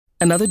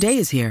Another day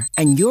is here,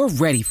 and you're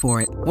ready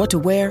for it. What to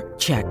wear?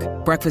 Check.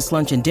 Breakfast,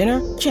 lunch, and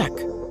dinner? Check.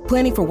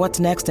 Planning for what's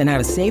next and how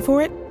to save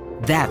for it?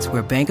 That's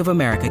where Bank of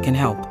America can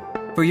help.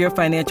 For your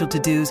financial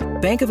to-dos,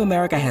 Bank of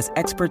America has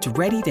experts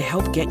ready to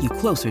help get you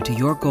closer to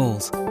your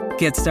goals.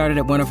 Get started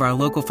at one of our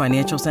local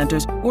financial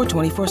centers or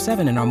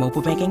 24/7 in our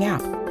mobile banking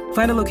app.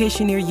 Find a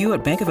location near you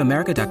at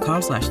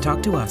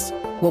bankofamerica.com/talktous.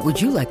 What would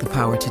you like the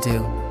power to do?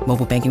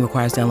 Mobile banking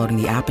requires downloading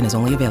the app and is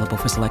only available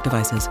for select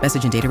devices.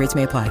 Message and data rates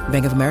may apply.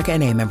 Bank of America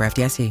N.A., member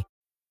FDIC.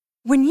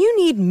 When you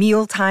need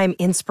mealtime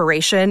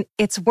inspiration,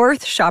 it's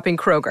worth shopping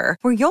Kroger,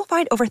 where you'll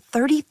find over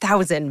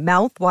 30,000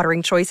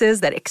 mouth-watering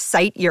choices that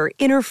excite your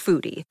inner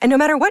foodie. And no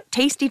matter what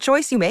tasty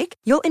choice you make,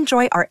 you'll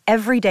enjoy our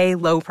everyday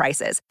low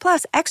prices,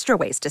 plus extra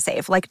ways to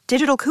save, like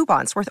digital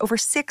coupons worth over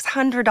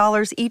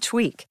 $600 each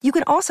week. You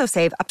can also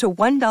save up to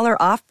 $1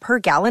 off per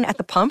gallon at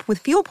the pump with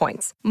fuel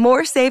points.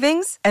 More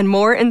savings and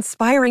more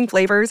inspiring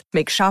flavors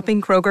make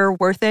shopping Kroger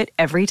worth it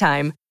every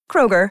time.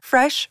 Kroger,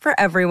 fresh for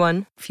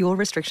everyone. Fuel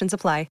restrictions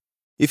apply.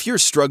 If you're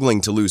struggling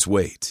to lose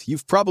weight,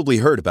 you've probably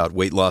heard about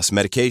weight loss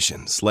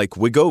medications like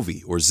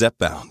Wegovy or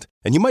Zepbound,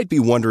 and you might be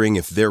wondering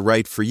if they're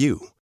right for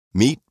you.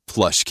 Meet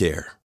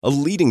PlushCare, a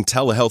leading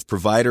telehealth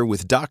provider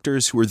with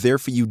doctors who are there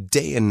for you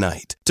day and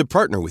night to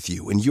partner with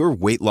you in your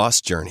weight loss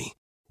journey.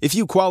 If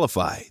you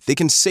qualify, they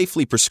can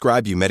safely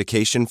prescribe you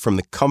medication from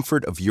the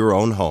comfort of your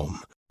own home.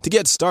 To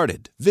get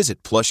started,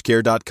 visit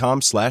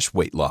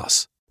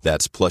plushcare.com/weightloss.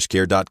 That's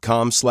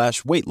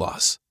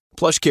plushcare.com/weightloss.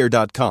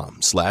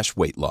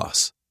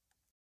 plushcare.com/weightloss.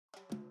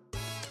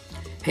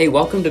 Hey,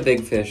 welcome to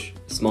Big Fish,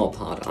 Small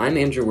Pod. I'm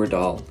Andrew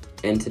Wardall,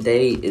 and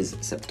today is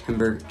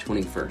September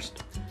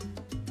 21st.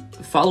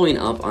 Following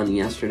up on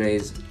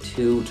yesterday's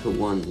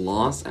 2-1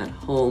 loss at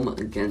home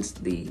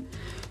against the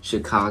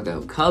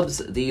Chicago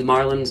Cubs, the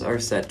Marlins are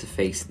set to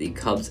face the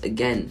Cubs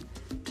again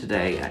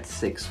today at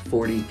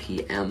 6:40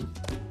 p.m.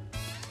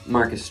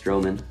 Marcus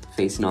Stroman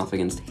facing off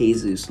against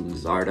Jesus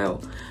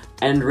Luzardo.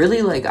 And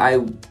really,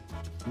 I've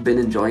been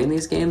enjoying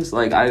these games.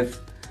 I've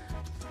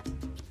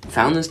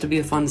found this to be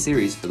a fun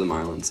series for the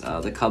Marlins.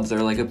 The Cubs are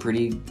a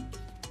pretty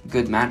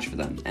good match for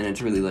them, and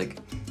it's really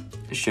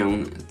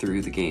shown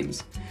through the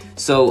games.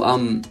 So,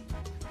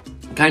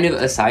 kind of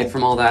aside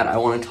from all that, I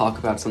want to talk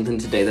about something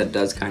today that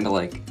does kind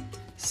of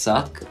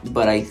suck,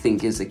 but I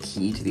think is a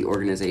key to the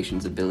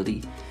organization's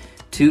ability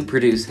to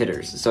produce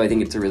hitters. So I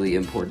think it's a really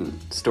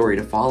important story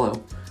to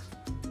follow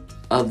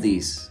of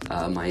these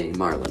Miami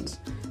Marlins.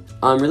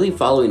 I'm really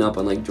following up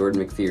on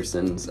Jordan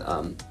McPherson's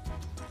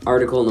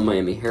article in the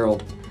Miami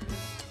Herald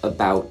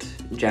about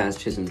Jazz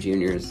Chisholm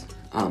Jr.'s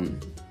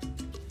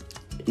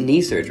knee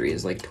surgery,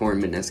 is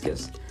torn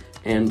meniscus,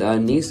 and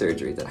knee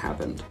surgery that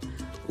happened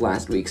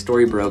last week.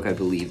 Story broke, I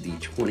believe, the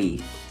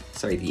 19th,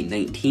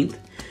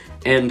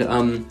 and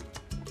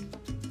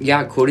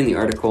quoting the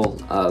article,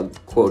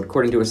 quote,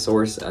 according to a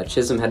source,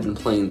 Chisholm had been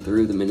playing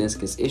through the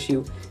meniscus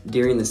issue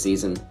during the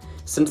season.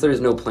 Since there is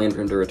no plan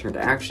for him to return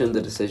to action,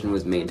 the decision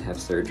was made to have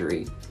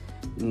surgery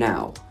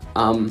now.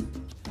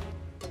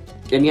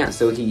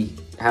 So he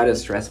had a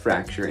stress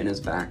fracture in his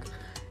back,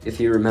 if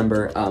you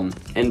remember,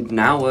 and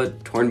now a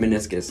torn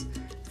meniscus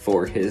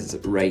for his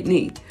right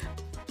knee.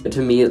 But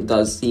to me, it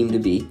does seem to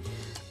be,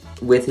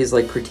 with his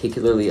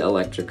particularly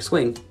electric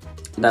swing,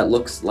 that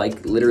looks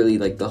literally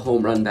the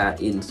home run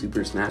bat in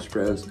Super Smash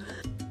Bros.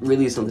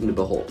 Really something to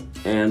behold.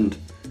 And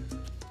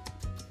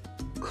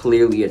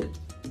clearly it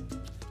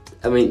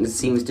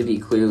seems to be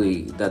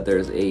clearly that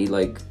there's a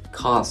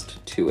cost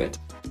to it.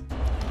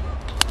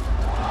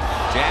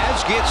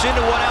 Jazz gets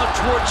into one out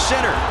towards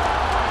center.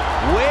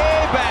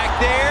 Way back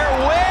there,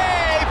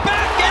 way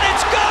back, and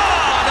it's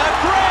gone! A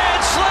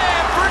grand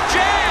slam for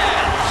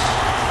Jazz!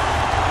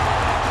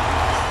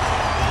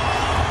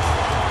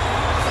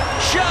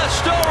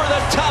 Just over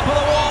the top of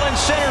the wall in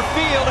center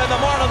field, and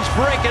the Marlins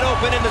break it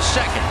open in the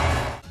second.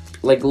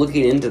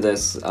 Looking into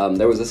this,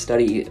 there was a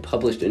study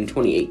published in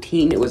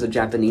 2018. It was a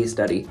Japanese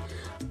study,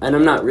 and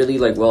I'm not really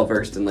well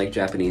versed in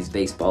Japanese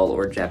baseball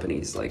or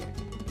Japanese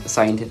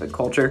scientific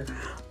culture,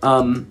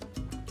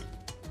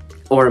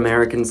 or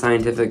American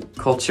scientific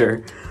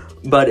culture,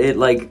 but it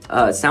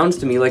sounds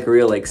to me like a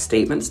real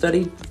statement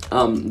study.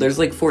 There's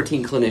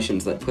 14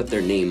 clinicians that put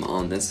their name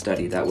on this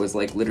study that was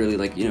literally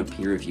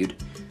peer reviewed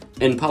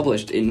and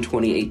published in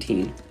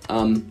 2018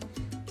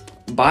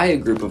 by a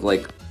group of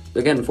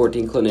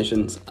 14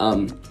 clinicians.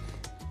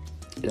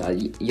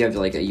 You have a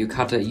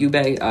Yukata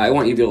Yubei. I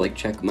want you to be able to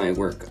check my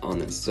work on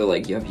this. So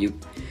you have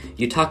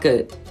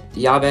Yutaka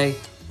Yabe,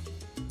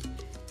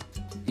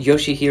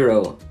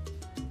 Yoshihiro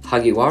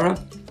Hagiwara,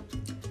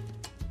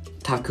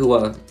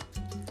 Takuya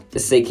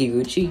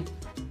Sekiguchi,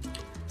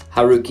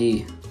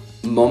 Haruki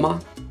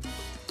Moma,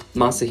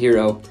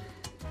 Masahiro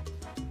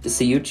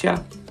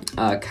Siyucha,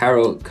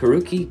 Karo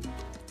Karuki,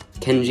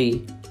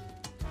 Kenji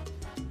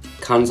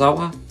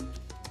Kanzawa,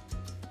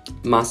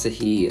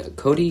 Masahi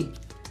Kodi,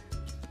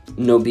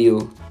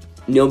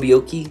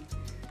 Nobuyuki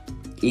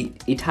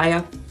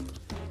Itaya,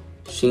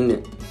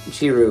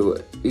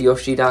 Shinichiro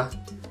Yoshida,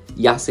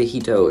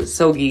 Yasuhito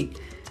Sogi,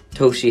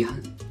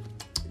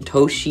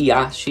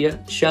 Toshiyashi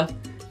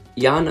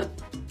Yano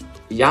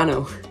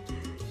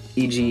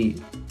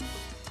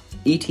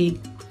Iti,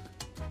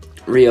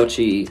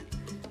 Ryoichi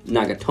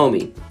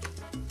Nagatomi,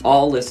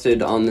 all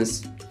listed on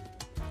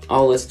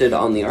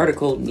the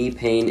article. Knee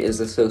pain is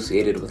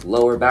associated with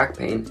lower back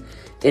pain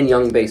in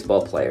young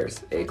baseball players,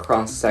 a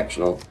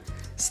cross-sectional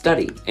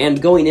study.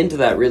 And going into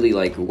that, really,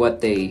 like,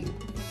 what they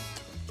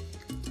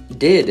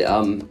did,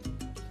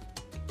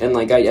 and,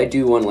 like, I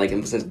do want to, like,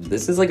 emphasize,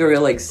 this is, like, a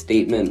real, like,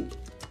 statement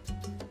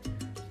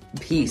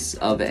piece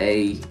of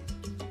a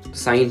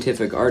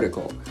scientific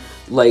article.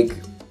 Like,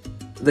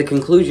 the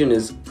conclusion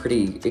is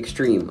pretty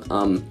extreme.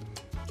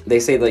 They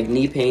say, like,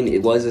 knee pain,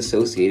 it was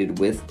associated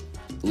with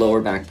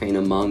lower back pain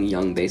among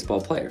young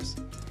baseball players.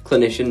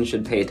 Clinicians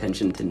should pay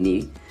attention to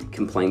knee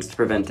complaints to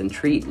prevent and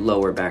treat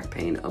lower back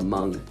pain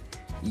among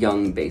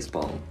young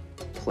baseball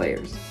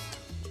players.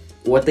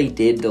 What they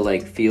did to,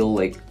 like, feel,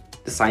 like,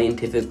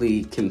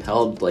 scientifically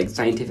compelled, like,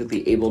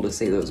 scientifically able to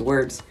say those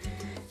words,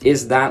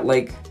 is that,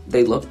 like,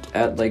 they looked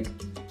at, like,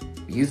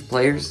 youth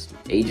players,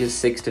 ages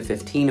 6 to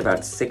 15, about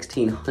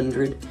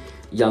 1,600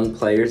 young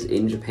players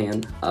in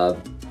Japan,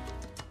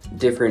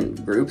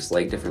 different groups,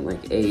 like, different,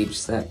 like, age,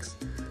 sex,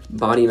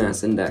 body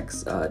mass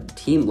index,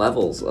 team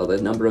levels,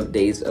 the number of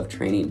days of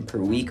training per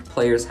week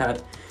players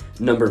had,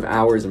 number of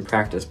hours in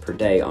practice per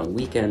day on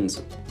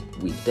weekends,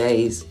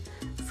 weekdays,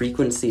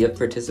 frequency of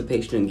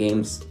participation in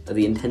games,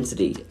 the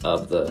intensity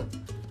of the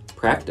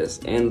practice,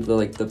 and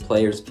the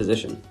player's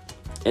position,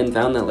 and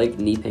found that, like,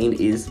 knee pain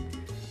is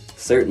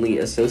certainly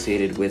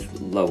associated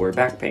with lower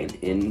back pain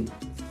in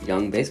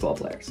young baseball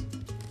players.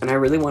 And I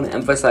really want to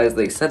emphasize,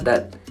 they said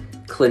that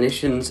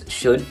clinicians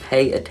should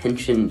pay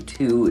attention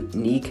to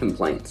knee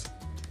complaints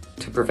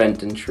to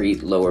prevent and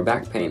treat lower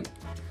back pain.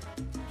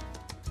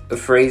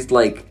 Phrased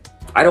like,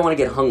 I don't want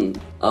to get hung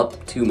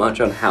up too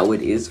much on how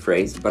it is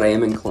phrased, but I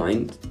am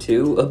inclined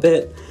to a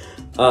bit.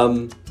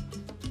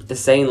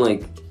 Saying,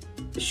 like,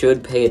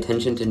 should pay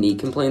attention to knee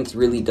complaints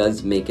really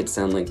does make it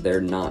sound like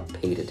they're not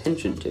paid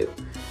attention to.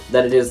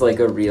 That it is, like,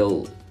 a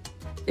real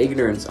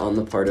ignorance on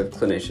the part of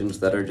clinicians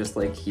that are just,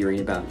 like,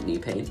 hearing about knee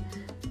pain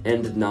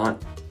and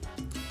not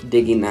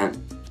digging that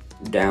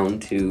down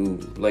to,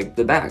 like,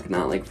 the back,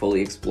 not, like,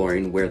 fully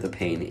exploring where the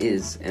pain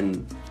is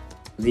and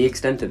the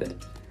extent of it.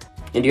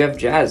 And you have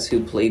Jazz,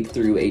 who played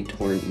through a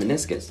torn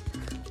meniscus.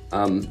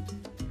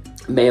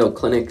 Mayo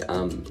Clinic,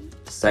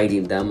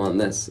 citing them on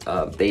this,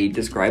 they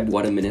describe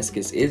what a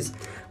meniscus is.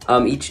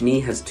 Each knee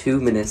has 2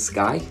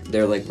 menisci.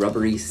 They're like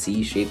rubbery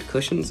C-shaped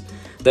cushions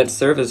that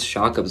serve as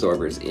shock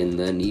absorbers in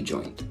the knee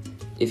joint.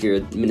 If your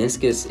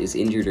meniscus is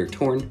injured or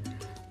torn,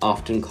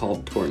 often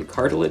called torn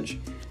cartilage,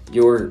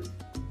 your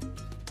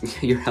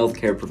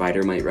healthcare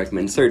provider might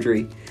recommend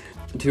surgery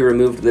to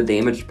remove the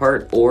damaged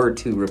part or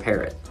to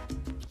repair it.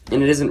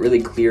 And it isn't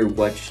really clear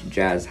which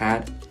Jazz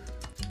had,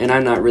 and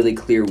I'm not really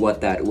clear what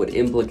that would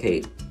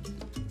implicate.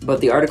 But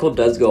the article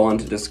does go on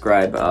to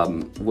describe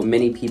what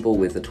many people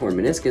with a torn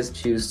meniscus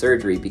choose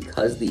surgery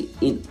because the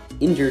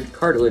injured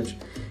cartilage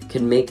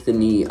can make the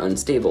knee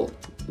unstable,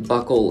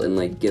 buckle, and,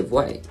 like, give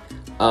way,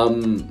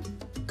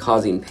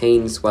 causing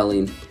pain,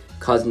 swelling,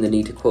 causing the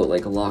knee to, quote,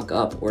 like, lock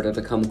up or to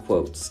become,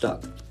 quote,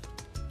 stuck.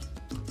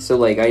 So,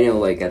 like, I know,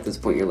 like, at this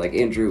point you're like,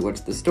 Andrew,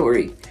 what's the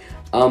story?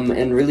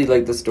 And really,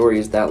 like, the story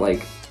is that,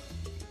 like,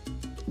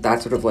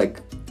 that sort of, like,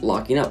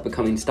 locking up,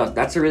 becoming stuck,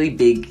 that's a really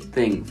big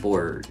thing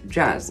for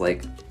Jazz.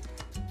 Like,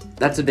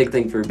 that's a big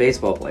thing for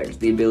baseball players,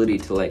 the ability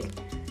to, like,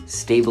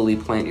 stably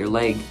plant your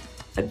leg,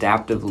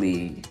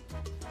 adaptively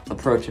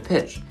approach a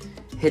pitch,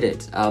 hit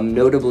it.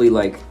 Notably,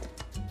 like,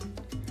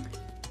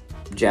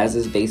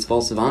 Jazz's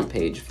Baseball Savant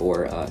page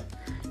for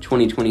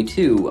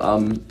 2022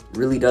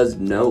 really does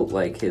note,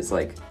 like, his,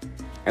 like,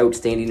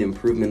 outstanding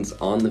improvements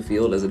on the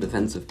field as a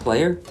defensive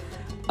player,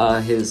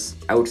 his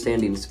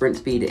outstanding sprint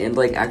speed, and,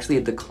 like, actually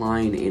a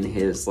decline in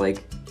his,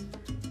 like,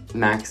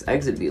 max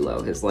exit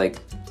velo, his, like,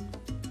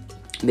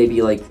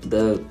 maybe, like,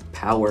 the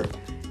power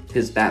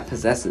his bat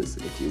possesses,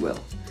 if you will.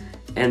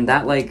 And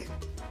that, like,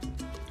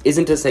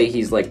 isn't to say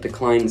he's, like,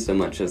 declined so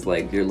much as,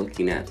 like, you're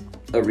looking at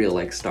a real,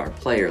 like, star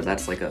player.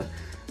 That's, like, a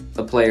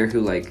player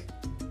who, like,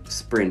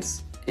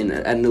 sprints in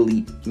an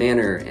elite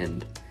manner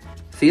and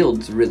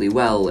fields really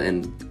well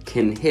and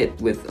can hit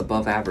with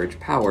above average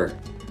power,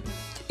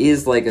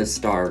 is, like, a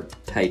star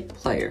type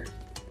player.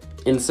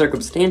 And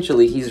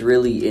circumstantially, he's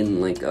really in,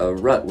 like, a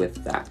rut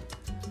with that.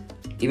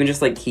 Even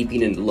just, like,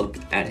 keeping a look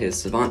at his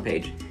Savant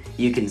page,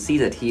 you can see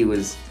that he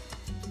was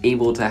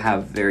able to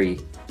have very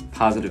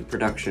positive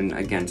production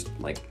against,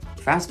 like,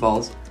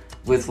 fastballs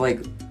with,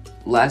 like,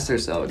 less or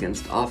so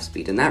against off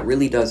speed. And that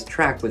really does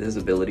track with his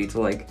ability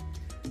to, like,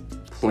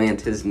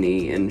 plant his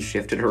knee and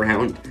shift it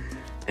around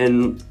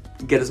and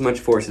get as much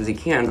force as he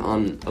can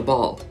on a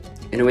ball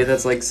in a way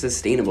that's, like,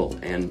 sustainable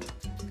and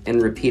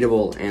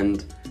repeatable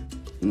and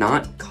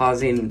not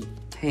causing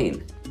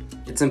pain.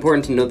 It's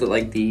important to note that,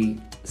 like, the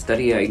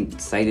study I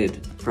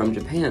cited from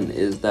Japan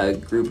is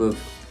that group of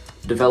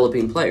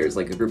developing players,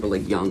 like a group of,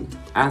 like, young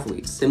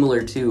athletes,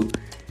 similar to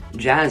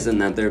Jazz in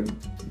that they're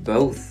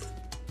both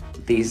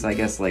these, I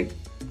guess, like,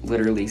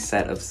 literally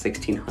set of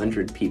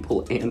 1,600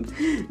 people and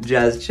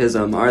Jazz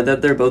Chisholm are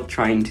that they're both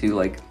trying to,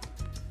 like,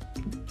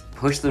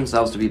 push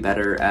themselves to be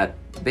better at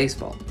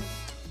baseball.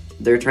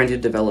 They're trying to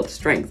develop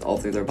strength all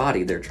through their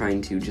body. They're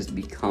trying to just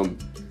become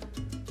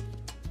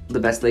the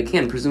best they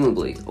can,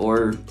 presumably,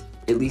 or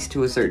at least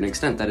to a certain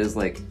extent. That is,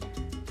 like,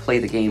 play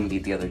the game,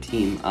 beat the other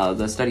team.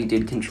 The study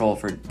did control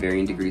for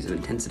varying degrees of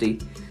intensity.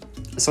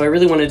 So I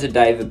really wanted to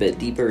dive a bit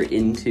deeper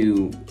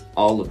into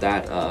all of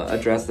that,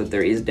 address that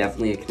there is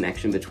definitely a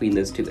connection between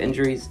those two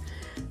injuries,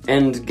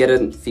 and get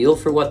a feel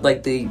for what,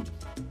 like, the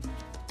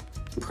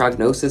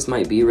prognosis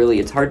might be. Really,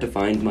 it's hard to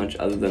find much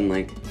other than,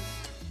 like,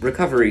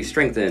 recovery,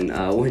 strengthen,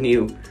 when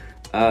you,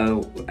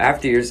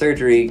 after your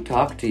surgery,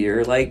 talk to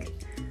your, like,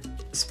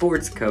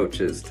 sports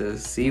coaches to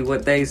see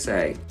what they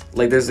say.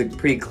 Like, there's a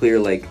pretty clear,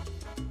 like,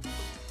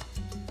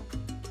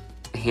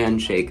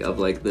 handshake of,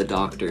 like, the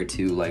doctor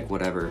to, like,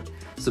 whatever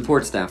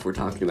support staff we're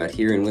talking about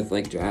here, and with,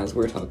 like, Jazz,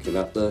 we're talking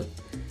about the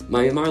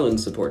Miami Marlins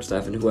support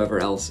staff and whoever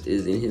else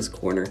is in his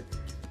corner,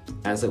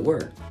 as it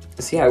were.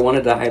 So yeah, I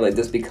wanted to highlight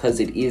this because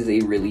it is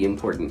a really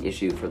important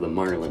issue for the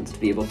Marlins to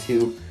be able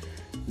to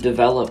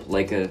develop,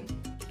 like, a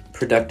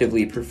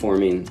productively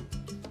performing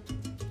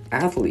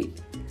athlete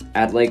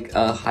at, like,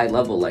 a high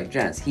level like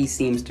Jazz. He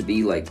seems to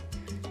be, like,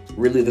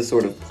 really the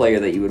sort of player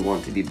that you would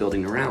want to be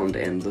building around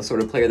and the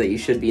sort of player that you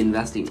should be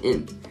investing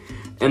in.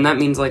 And that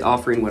means, like,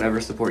 offering whatever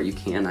support you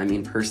can. I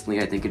mean, personally,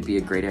 I think it'd be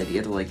a great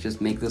idea to, like,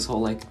 just make this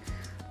whole, like,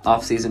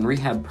 off-season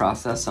rehab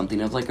process something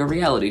of, like, a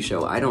reality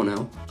show. I don't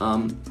know.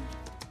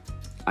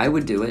 I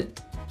would do it.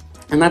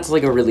 And that's,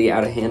 like, a really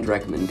out-of-hand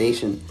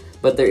recommendation.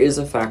 But there is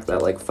a fact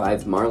that, like,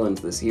 5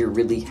 Marlins this year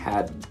really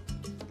had,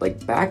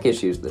 like, back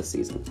issues this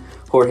season.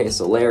 Jorge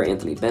Soler,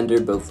 Anthony Bender,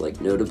 both, like,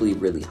 notably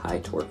really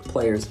high-torque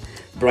players.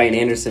 Brian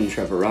Anderson,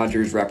 Trevor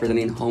Rogers,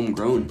 representing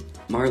homegrown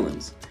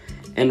Marlins.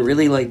 And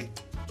really, like,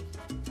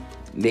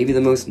 maybe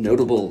the most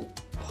notable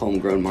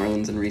homegrown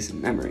Marlins in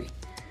recent memory.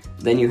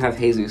 Then you have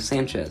Jesus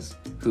Sanchez,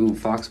 who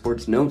Fox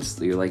Sports notes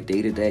through, like,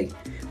 day-to-day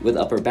with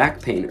upper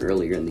back pain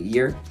earlier in the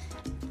year.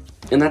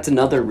 And that's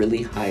another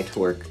really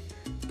high-torque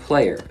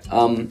player.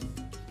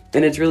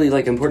 And it's really,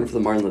 like, important for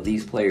the Marlins that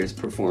these players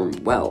perform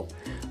well.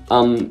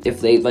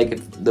 If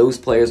those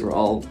players were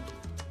all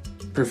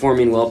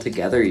performing well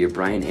together, your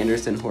Brian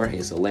Anderson,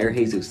 Jorge Soler,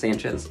 Jesus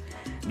Sanchez,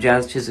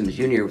 Jazz Chisholm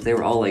Jr., if they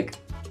were all, like,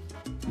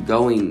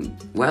 going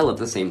well at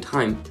the same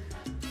time,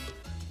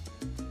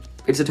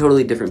 it's a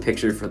totally different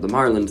picture for the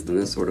Marlins than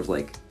this sort of,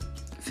 like,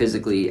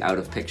 physically out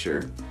of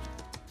picture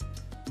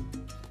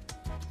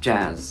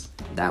Jazz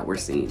that we're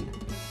seeing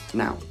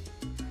now.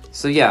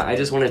 So yeah, I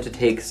just wanted to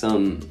take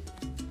some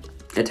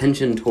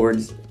attention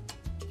towards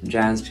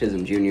Jazz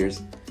Chisholm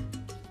Jr.'s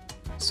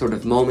sort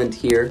of moment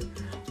here.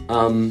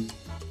 And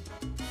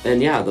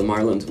yeah, the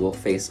Marlins will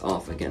face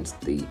off against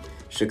the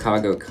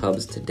Chicago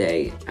Cubs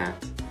today at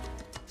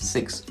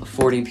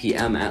 6:40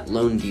 p.m. at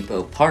Lone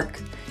Depot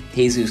Park.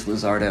 Jesus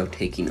Luzardo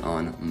taking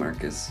on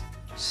Marcus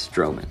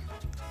Stroman.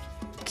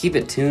 Keep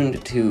it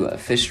tuned to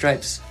Fish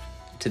Stripes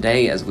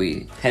today as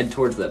we head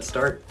towards that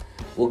start.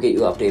 We'll get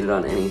you updated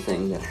on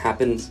anything that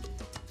happens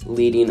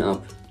leading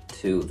up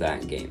to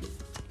that game.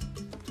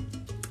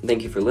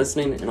 Thank you for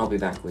listening, and I'll be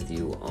back with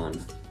you on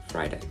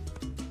Friday.